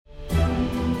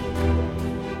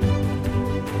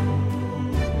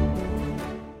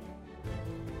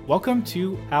Welcome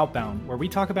to Outbound, where we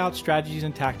talk about strategies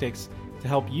and tactics to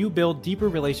help you build deeper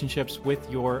relationships with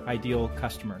your ideal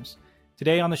customers.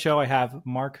 Today on the show, I have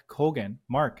Mark Colgan.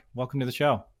 Mark, welcome to the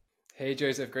show. Hey,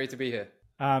 Joseph. Great to be here.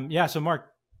 So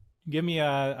Mark, give me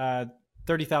a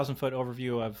 30,000 foot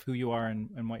overview of who you are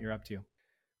and what you're up to.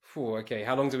 Okay,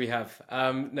 how long do we have?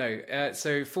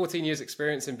 So 14 years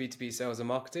experience in B2B sales and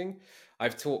marketing.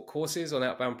 I've taught courses on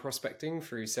outbound prospecting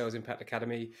through Sales Impact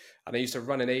Academy. And I used to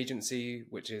run an agency,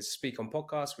 which is Speak on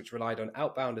Podcasts, which relied on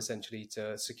outbound essentially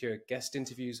to secure guest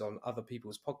interviews on other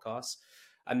people's podcasts.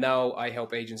 And now I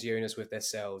help agency owners with their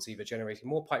sales, either generating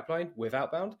more pipeline with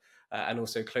outbound and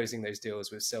also closing those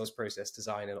deals with sales process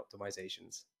design and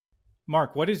optimizations.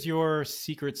 Mark, what is your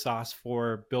secret sauce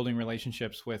for building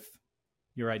relationships with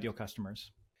your ideal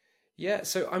customers? Yeah,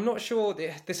 so I'm not sure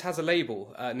this has a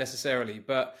label necessarily,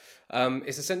 but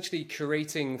it's essentially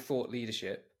curating thought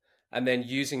leadership and then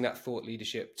using that thought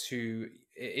leadership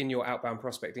in your outbound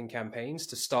prospecting campaigns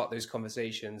to start those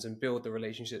conversations and build the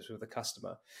relationships with the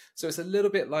customer. So it's a little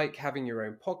bit like having your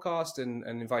own podcast and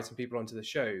inviting people onto the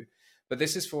show, but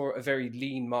this is for a very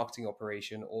lean marketing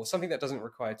operation or something that doesn't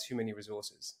require too many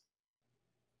resources.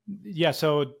 Yeah,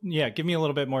 give me a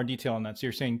little bit more detail on that. So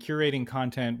you're saying curating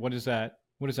content. What does that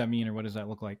mean, or what does that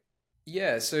look like?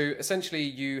 Yeah, so essentially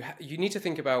you need to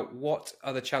think about what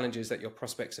are the challenges that your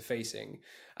prospects are facing.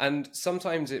 And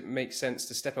sometimes it makes sense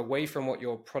to step away from what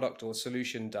your product or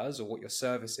solution does or what your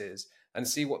service is and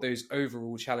see what those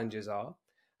overall challenges are.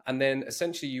 And then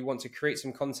essentially you want to create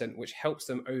some content which helps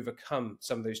them overcome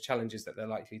some of those challenges that they're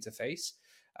likely to face.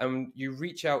 You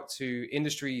reach out to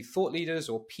industry thought leaders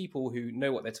or people who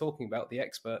know what they're talking about, the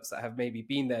experts that have maybe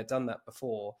been there, done that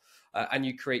before, and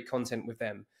you create content with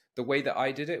them. The way that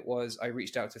I did it was I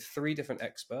reached out to 3 different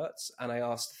experts and I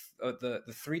asked the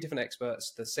 3 different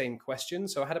experts the same question.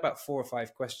 So I had about 4 or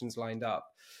 5 questions lined up.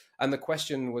 And the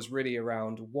question was really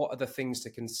around what are the things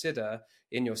to consider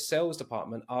in your sales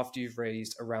department after you've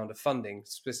raised a round of funding,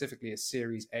 specifically a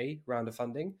Series A round of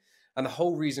funding. And the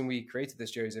whole reason we created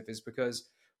this, Joseph, is because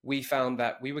we found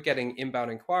that we were getting inbound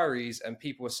inquiries and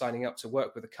people were signing up to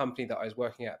work with the company that I was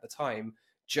working at the time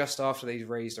just after they'd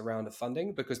raised a round of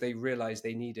funding because they realized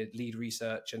they needed lead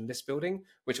research and list building,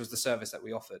 which was the service that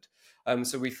we offered.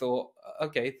 So we thought,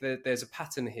 okay, there's a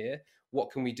pattern here. What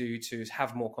can we do to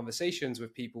have more conversations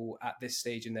with people at this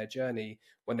stage in their journey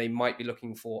when they might be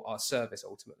looking for our service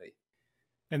ultimately?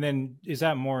 And then is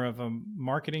that more of a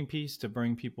marketing piece to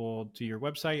bring people to your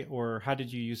website, or how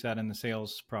did you use that in the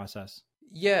sales process?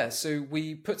 Yeah, so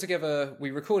we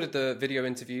recorded the video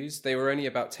interviews. They were only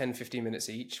about 10, 15 minutes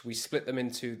each. We split them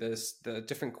into the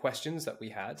different questions that we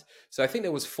had. So I think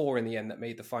there was 4 in the end that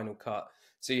made the final cut.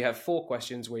 So you have 4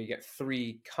 questions where you get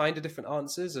 3 kind of different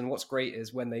answers. And what's great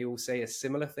is when they all say a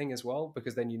similar thing as well,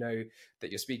 because then you know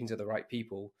that you're speaking to the right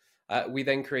people. We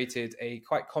then created a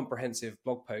quite comprehensive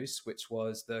blog post, which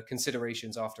was the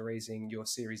considerations after raising your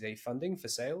Series A funding for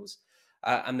sales.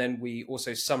 And then we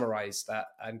also summarized that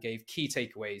and gave key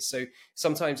takeaways. So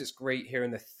sometimes it's great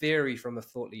hearing the theory from the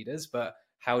thought leaders, but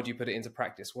how do you put it into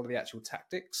practice? What are the actual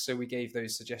tactics? So we gave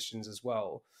those suggestions as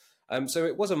well. So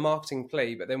it was a marketing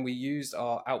play, but then we used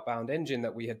our outbound engine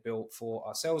that we had built for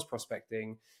our sales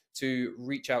prospecting to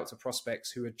reach out to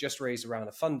prospects who had just raised a round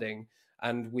of funding.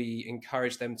 And we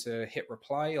encouraged them to hit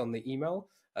reply on the email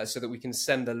so that we can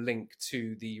send the link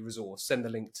to the resource, send the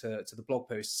link to the blog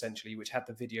post, essentially, which had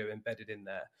the video embedded in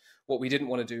there. What we didn't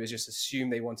want to do is just assume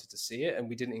they wanted to see it, and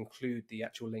we didn't include the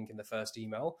actual link in the first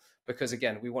email because,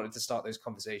 again, we wanted to start those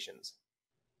conversations.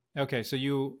 Okay, so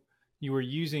you were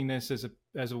using this as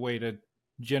a way to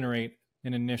generate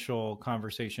an initial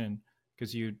conversation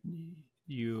because were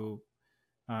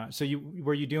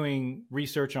you doing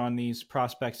research on these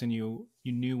prospects and you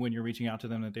knew when you're reaching out to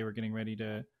them that they were getting ready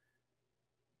to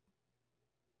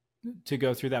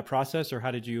go through that process, or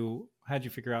how did you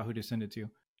figure out who to send it to?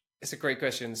 It's a great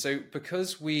question. So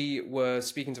because we were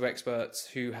speaking to experts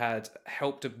who had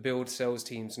helped to build sales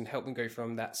teams and help them go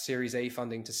from that Series A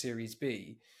funding to Series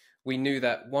B, we knew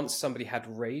that once somebody had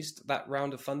raised that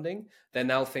round of funding, they're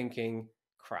now thinking,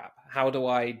 crap, how do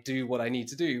I do what I need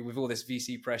to do with all this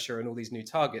VC pressure and all these new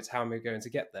targets? How am I going to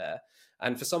get there?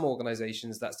 And for some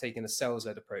organizations, that's taken a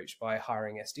sales-led approach by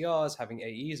hiring SDRs, having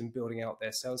AEs, and building out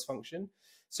their sales function.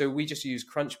 So we just use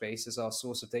Crunchbase as our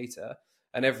source of data.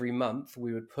 And every month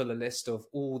we would pull a list of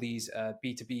all these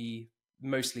B2B,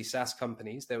 mostly SaaS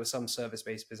companies. There were some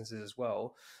service-based businesses as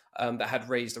well that had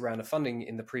raised a round of funding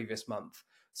in the previous month.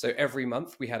 So every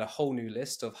month we had a whole new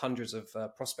list of hundreds of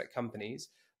prospect companies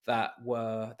that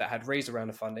had raised a round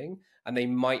of funding, and they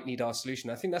might need our solution.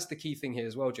 I think that's the key thing here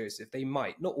as well, Joseph. They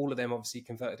might, not all of them obviously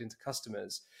converted into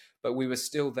customers, but we were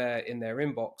still there in their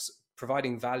inbox,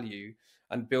 providing value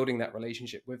and building that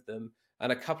relationship with them.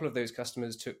 And a couple of those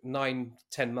customers took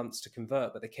 9-10 months to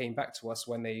convert, but they came back to us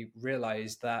when they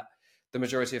realized that the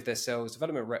majority of their sales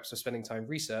development reps were spending time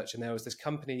research, and there was this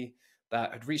company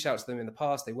that had reached out to them in the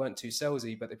past. They weren't too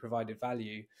salesy, but they provided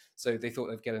value. So they thought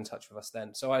they'd get in touch with us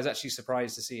then. So I was actually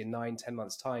surprised to see in 9-10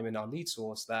 months time in our lead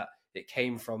source that it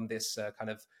came from this kind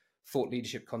of thought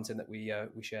leadership content that we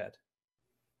shared.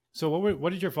 So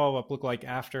what did your follow-up look like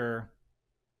after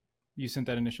you sent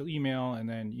that initial email and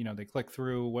then, they click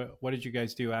through? What did you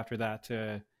guys do after that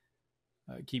to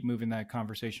keep moving that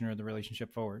conversation or the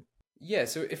relationship forward? Yeah,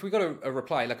 so if we got a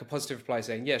reply, like a positive reply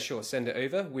saying, yeah, sure, send it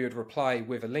over, we would reply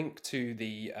with a link to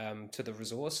the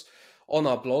resource. On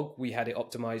our blog, we had it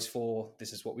optimized for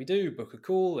this is what we do, book a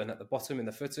call, and at the bottom in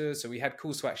the footer. So we had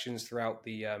calls to actions throughout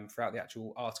the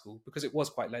actual article because it was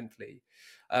quite lengthy.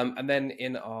 And then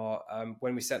in our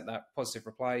when we sent that positive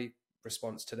reply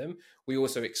response to them, we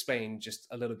also explained just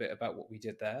a little bit about what we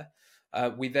did there.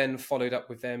 We then followed up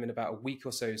with them in about a week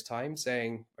or so's time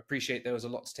saying, appreciate there was a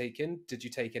lot to take in. Did you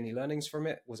take any learnings from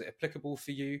it? Was it applicable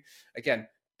for you? Again,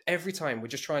 every time we're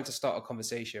just trying to start a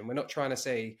conversation. We're not trying to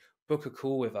say, book a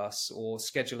call with us or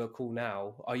schedule a call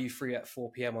now. Are you free at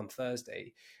 4 p.m. on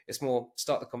Thursday? It's more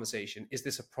start the conversation. Is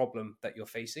this a problem that you're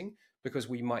facing? Because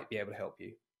we might be able to help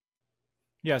you.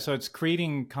 Yeah, so it's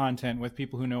creating content with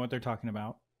people who know what they're talking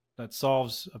about that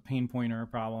solves a pain point or a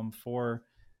problem for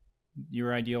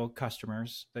your ideal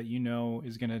customers that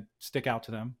is going to stick out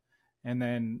to them. And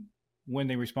then when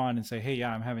they respond and say, hey,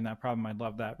 yeah, I'm having that problem, I'd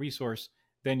love that resource,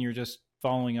 then you're just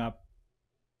following up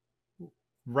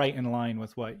right in line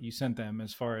with what you sent them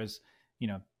as far as,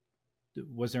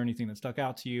 was there anything that stuck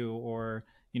out to you, or,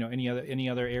 any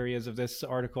other areas of this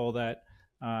article that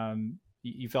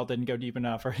you felt didn't go deep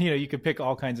enough, or, you could pick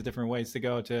all kinds of different ways to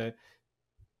go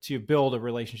to build a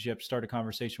relationship, start a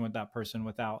conversation with that person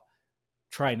without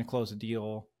trying to close a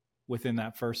deal within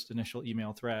that first initial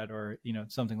email thread or,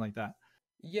 something like that.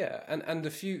 Yeah,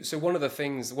 so one of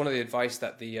the advice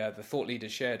that the thought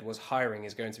leaders shared was hiring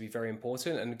is going to be very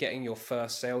important, and getting your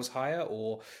first sales hire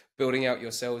or building out your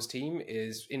sales team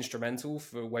is instrumental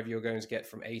for whether you're going to get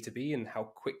from A to B and how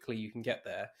quickly you can get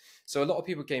there. So a lot of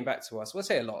people came back to us. Well, I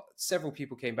say a lot. Several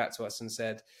people came back to us and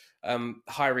said,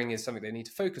 hiring is something they need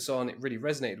to focus on. It really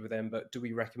resonated with them, but do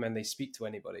we recommend they speak to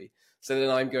anybody? So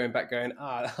then I'm going back going,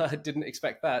 I didn't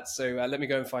expect that. So let me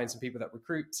go and find some people that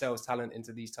recruit sales talent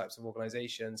into these types of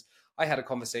organizations. I had a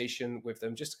conversation with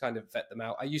them just to kind of vet them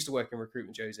out. I used to work in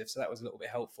recruitment, Joseph, so that was a little bit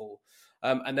helpful.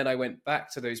 And then I went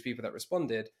back to those people that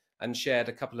responded and shared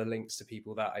a couple of links to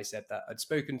people that I said that I'd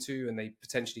spoken to and they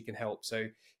potentially can help. So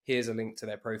here's a link to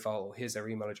their profile, or here's their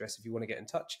email address if you want to get in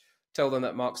touch. Tell them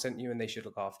that Mark sent you and they should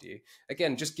look after you.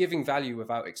 Again, just giving value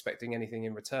without expecting anything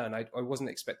in return. I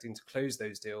wasn't expecting to close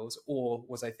those deals, or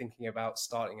was I thinking about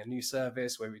starting a new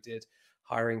service where we did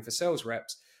hiring for sales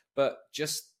reps? But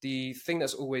just the thing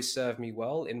that's always served me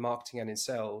well in marketing and in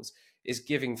sales is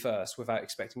giving first without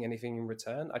expecting anything in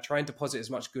return. I try and deposit as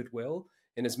much goodwill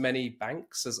in as many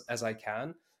banks as I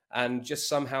can. And just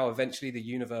somehow, eventually, the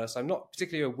universe, I'm not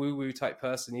particularly a woo-woo type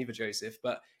person either, Joseph,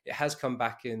 but it has come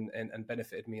back in and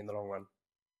benefited me in the long run.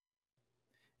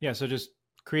 Yeah, so just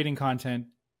creating content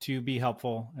to be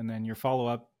helpful, and then your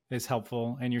follow-up is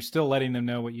helpful, and you're still letting them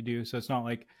know what you do. So it's not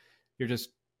like you're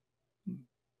just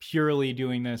purely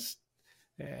doing this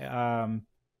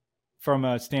from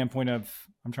a standpoint of,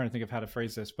 I'm trying to think of how to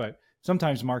phrase this, but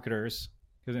sometimes marketers,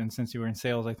 and since you were in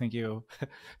sales, I think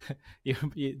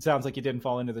it sounds like you didn't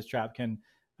fall into this trap, can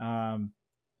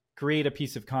create a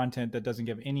piece of content that doesn't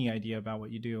give any idea about what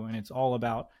you do. And it's all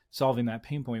about solving that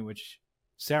pain point, which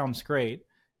sounds great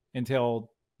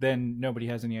until then nobody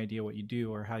has any idea what you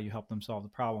do or how you help them solve the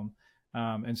problem.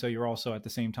 And so you're also at the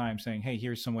same time saying, hey,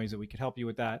 here's some ways that we could help you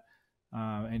with that.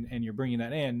 And you're bringing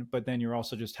that in, but then you're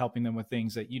also just helping them with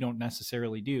things that you don't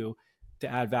necessarily do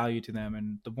to add value to them.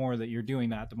 And the more that you're doing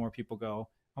that, the more people go,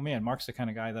 oh man, Mark's the kind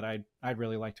of guy that I'd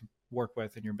really like to work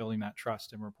with. And you're building that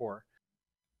trust and rapport.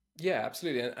 Yeah,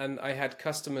 absolutely. And I had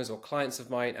customers or clients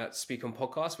of mine at Speak on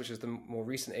Podcast, which is the more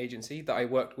recent agency that I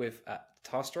worked with at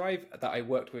Task Drive, that I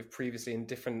worked with previously in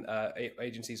different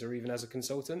agencies or even as a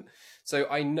consultant. So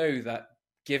I know that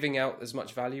giving out as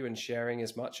much value and sharing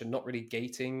as much and not really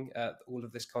gating all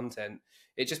of this content,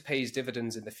 it just pays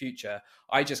dividends in the future.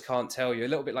 I just can't tell you, a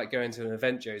little bit like going to an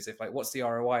event, Joseph, like what's the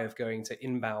ROI of going to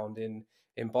Inbound in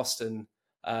Boston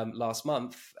last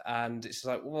month? And it's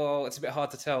like, well, it's a bit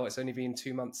hard to tell. It's only been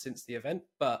 2 months since the event,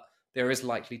 but there is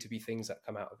likely to be things that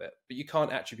come out of it, but you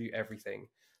can't attribute everything.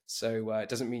 So it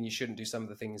doesn't mean you shouldn't do some of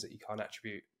the things that you can't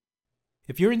attribute.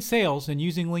 If you're in sales and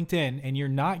using LinkedIn and you're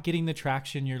not getting the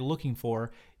traction you're looking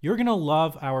for, you're going to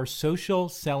love our Social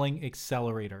Selling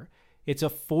Accelerator. It's a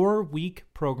 4-week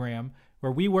program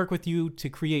where we work with you to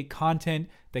create content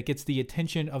that gets the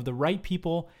attention of the right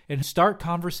people and start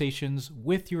conversations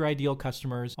with your ideal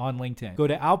customers on LinkedIn. Go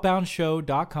to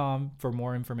outboundshow.com for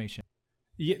more information.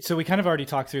 Yeah, so we kind of already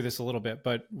talked through this a little bit,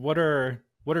 but what are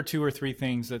 2 or 3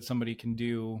 things that somebody can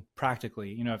do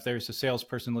practically? If there's a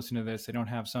salesperson listening to this, they don't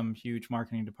have some huge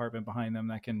marketing department behind them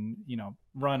that can,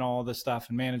 run all the stuff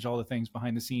and manage all the things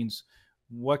behind the scenes.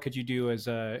 What could you do as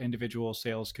an individual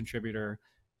sales contributor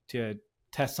to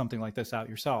test something like this out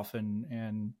yourself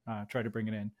and try to bring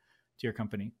it in to your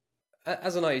company?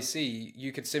 As an IC,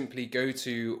 you could simply go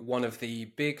to one of the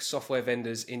big software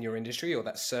vendors in your industry, or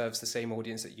that serves the same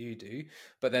audience that you do,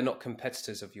 but they're not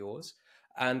competitors of yours,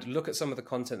 and look at some of the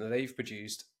content that they've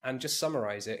produced and just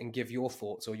summarize it and give your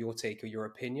thoughts or your take or your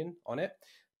opinion on it.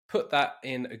 Put that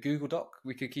in a Google Doc.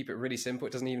 We could keep it really simple.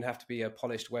 It doesn't even have to be a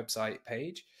polished website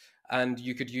page. And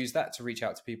you could use that to reach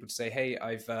out to people to say, hey,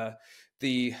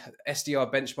 the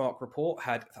SDR benchmark report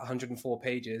had 104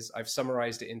 pages. I've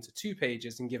summarized it into 2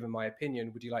 pages and given my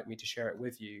opinion. Would you like me to share it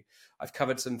with you? I've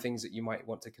covered some things that you might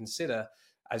want to consider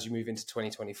as you move into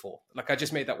 2024. Like, I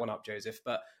just made that one up, Joseph,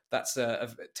 but that's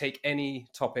take any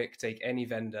topic, take any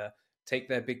vendor, take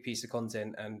their big piece of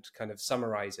content and kind of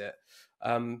summarize it.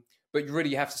 But you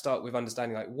really have to start with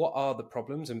understanding, like, what are the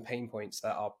problems and pain points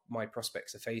that my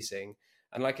prospects are facing.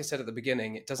 And like I said at the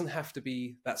beginning, it doesn't have to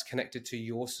be that's connected to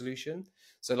your solution.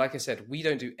 So like I said, we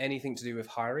don't do anything to do with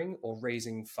hiring or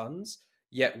raising funds,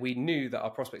 yet we knew that our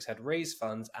prospects had raised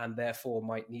funds and therefore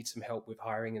might need some help with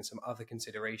hiring and some other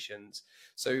considerations.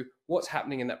 So what's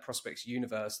happening in that prospect's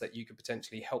universe that you could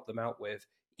potentially help them out with,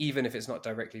 even if it's not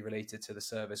directly related to the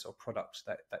service or product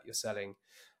that you're selling?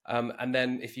 And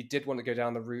then if you did want to go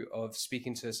down the route of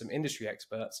speaking to some industry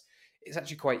experts, it's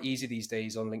actually quite easy these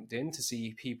days on LinkedIn to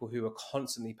see people who are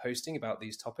constantly posting about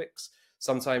these topics,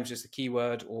 sometimes just a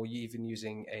keyword or even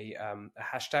using a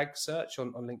hashtag search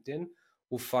on LinkedIn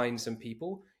will find some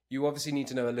people. You obviously need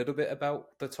to know a little bit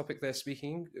about the topic they're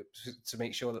speaking to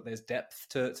make sure that there's depth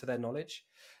to their knowledge.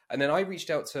 And then I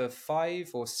reached out to 5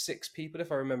 or 6 people,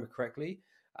 if I remember correctly,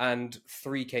 and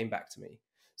 3 came back to me.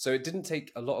 So it didn't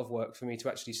take a lot of work for me to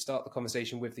actually start the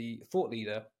conversation with the thought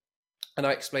leader. And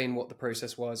I explained what the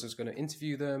process was. I was going to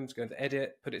interview them, I was going to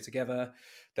edit, put it together.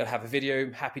 They'll have a video,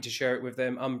 I'm happy to share it with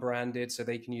them, unbranded, so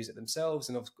they can use it themselves.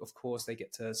 And of course, they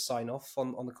get to sign off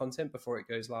on the content before it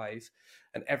goes live.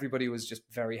 And everybody was just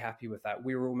very happy with that.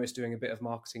 We were almost doing a bit of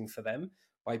marketing for them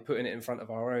by putting it in front of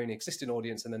our own existing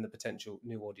audience and then the potential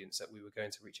new audience that we were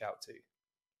going to reach out to.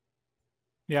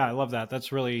 Yeah, I love that.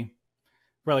 That's really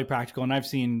practical. And I've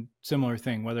seen similar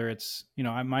thing, whether it's,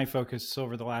 my focus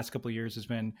over the last couple of years has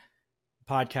been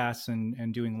podcasts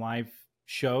and doing live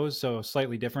shows. So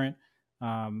slightly different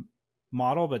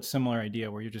model, but similar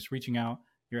idea where you're just reaching out,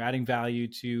 you're adding value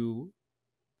to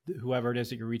whoever it is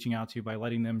that you're reaching out to by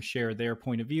letting them share their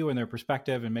point of view and their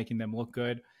perspective and making them look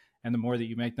good. And the more that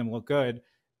you make them look good,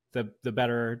 the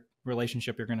better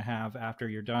relationship you're going to have after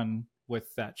you're done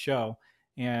with that show.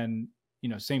 And,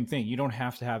 same thing, you don't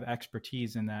have to have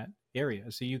expertise in that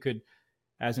area. So you could,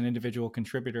 as an individual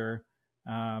contributor,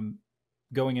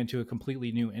 going into a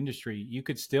completely new industry, you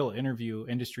could still interview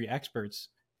industry experts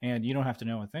and you don't have to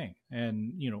know a thing.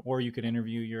 And, or you could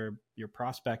interview your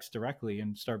prospects directly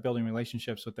and start building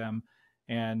relationships with them.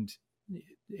 And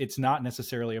it's not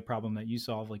necessarily a problem that you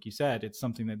solve. Like you said, it's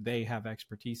something that they have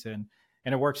expertise in,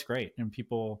 and it works great. And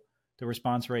the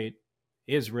response rate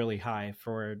is really high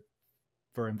for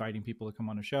inviting people to come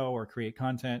on a show or create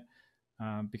content,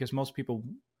 because most people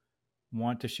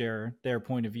want to share their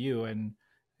point of view. And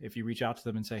if you reach out to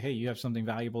them and say, hey, you have something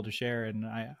valuable to share and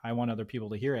I want other people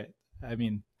to hear it, I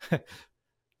mean,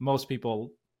 most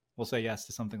people will say yes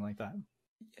to something like that.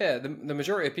 Yeah, the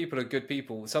majority of people are good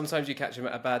people. Sometimes you catch them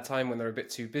at a bad time when they're a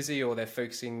bit too busy or they're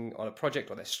focusing on a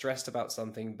project or they're stressed about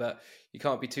something, but you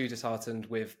can't be too disheartened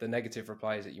with the negative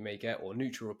replies that you may get or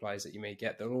neutral replies that you may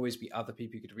get. There'll always be other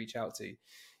people you could reach out to.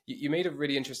 You made a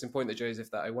really interesting point there,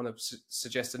 Joseph, that I want to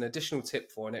suggest an additional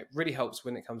tip for, and it really helps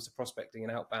when it comes to prospecting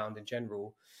and outbound in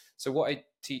general. So what I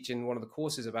teach in one of the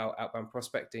courses about outbound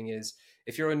prospecting is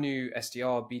if you're a new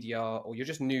SDR, BDR, or you're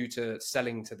just new to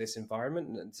selling to this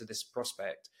environment and to this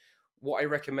prospect, what I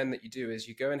recommend that you do is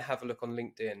you go and have a look on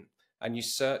LinkedIn and you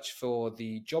search for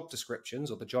the job descriptions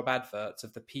or the job adverts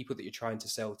of the people that you're trying to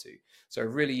sell to. So a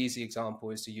really easy example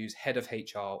is to use head of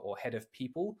HR or head of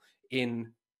people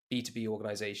in B2B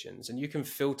organizations, and you can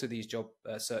filter these job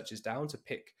searches down to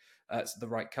pick the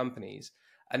right companies.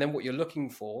 And then what you're looking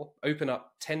for, open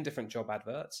up 10 different job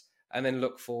adverts, and then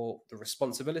look for the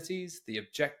responsibilities, the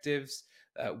objectives,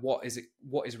 what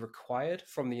is required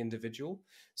from the individual.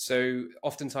 So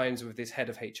oftentimes with this head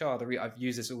of HR, I've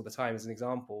used this all the time as an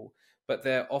example, but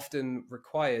they're often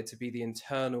required to be the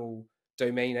internal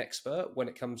domain expert when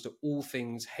it comes to all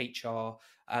things HR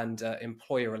and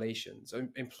employee relations.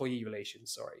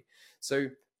 Sorry. So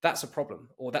that's a problem,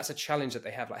 or that's a challenge that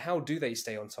they have. Like, how do they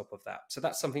stay on top of that? So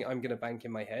that's something I'm going to bank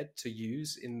in my head to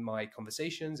use in my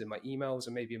conversations, in my emails,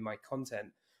 and maybe in my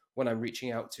content when I'm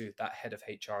reaching out to that head of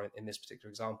HR in this particular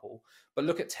example. But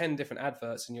look at 10 different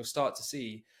adverts and you'll start to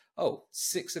see, oh,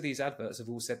 6 of these adverts have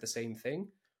all said the same thing.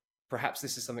 Perhaps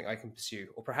this is something I can pursue,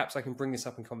 or perhaps I can bring this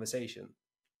up in conversation.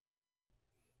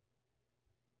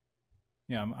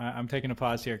 Yeah, I'm taking a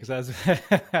pause here because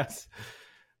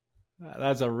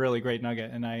that's a really great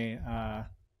nugget, and I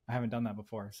haven't done that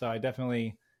before. So I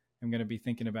definitely am going to be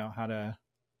thinking about how to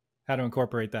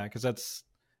incorporate that, because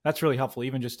that's really helpful,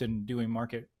 even just in doing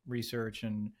market research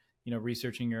and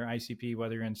researching your ICP,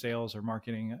 whether you're in sales or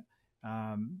marketing.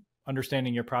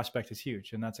 Understanding your prospect is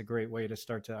huge, and that's a great way to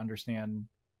start to understand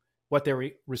what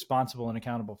they're responsible and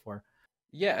accountable for.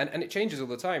 Yeah, and it changes all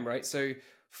the time, right? So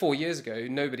 4 years ago,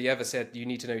 nobody ever said you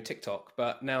need to know TikTok,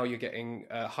 but now you're getting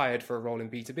hired for a role in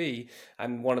B2B.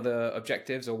 And one of the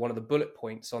objectives or one of the bullet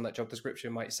points on that job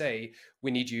description might say,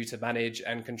 we need you to manage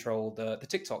and control the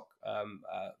TikTok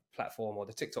platform or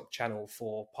the TikTok channel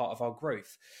for part of our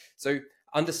growth. So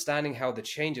understanding how the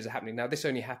changes are happening. Now, this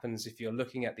only happens if you're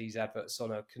looking at these adverts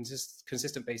on a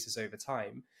consistent basis over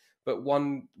time. But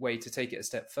one way to take it a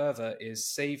step further is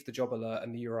save the job alert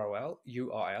and the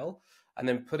URL, and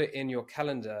then put it in your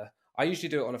calendar. I usually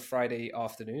do it on a Friday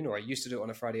afternoon, or I used to do it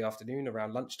on a Friday afternoon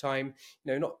around lunchtime.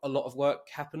 Not a lot of work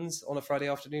happens on a Friday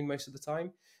afternoon most of the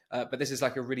time, but this is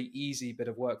like a really easy bit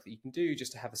of work that you can do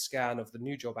just to have a scan of the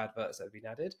new job adverts that have been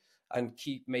added and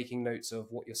keep making notes of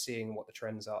what you're seeing and what the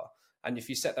trends are. And if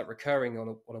you set that recurring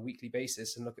on a weekly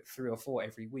basis and look at 3 or 4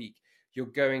 every week, you're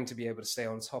going to be able to stay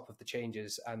on top of the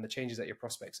changes and the changes that your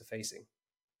prospects are facing.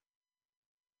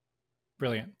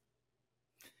 Brilliant.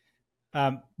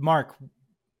 Mark,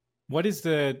 what is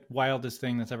the wildest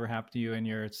thing that's ever happened to you in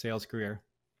your sales career?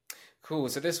 Cool.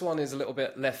 So this one is a little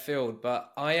bit left field,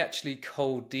 but I actually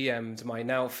cold DM'd my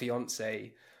now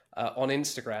fiance on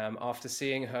Instagram after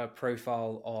seeing her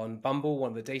profile on Bumble, one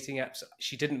of the dating apps.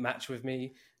 She didn't match with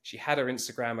me. She had her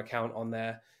Instagram account on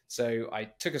there. So I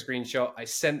took a screenshot, I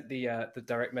sent the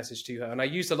direct message to her, and I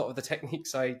used a lot of the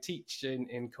techniques I teach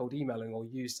in cold emailing or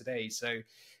use today. So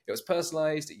it was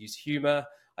personalized, it used humor.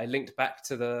 I linked back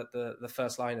to the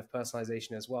first line of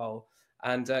personalization as well.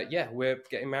 And yeah, we're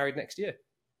getting married next year.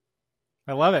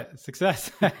 I love it.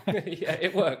 Success. Yeah,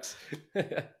 it works.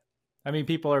 I mean,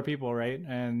 people are people, right?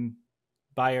 And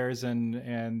buyers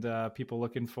and people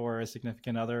looking for a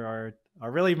significant other are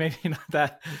really maybe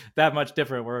not that much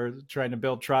different. We're trying to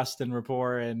build trust and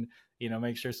rapport and,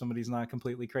 make sure somebody's not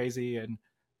completely crazy. And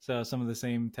so some of the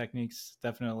same techniques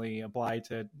definitely apply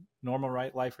to normal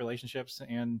life relationships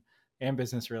and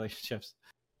business relationships.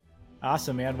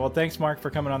 Awesome, man. Well, thanks, Mark, for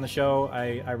coming on the show.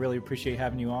 I really appreciate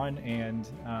having you on, and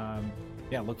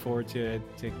look forward to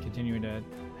continuing to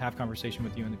have conversation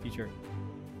with you in the future.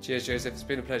 Cheers, Joseph. It's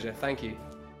been a pleasure. Thank you.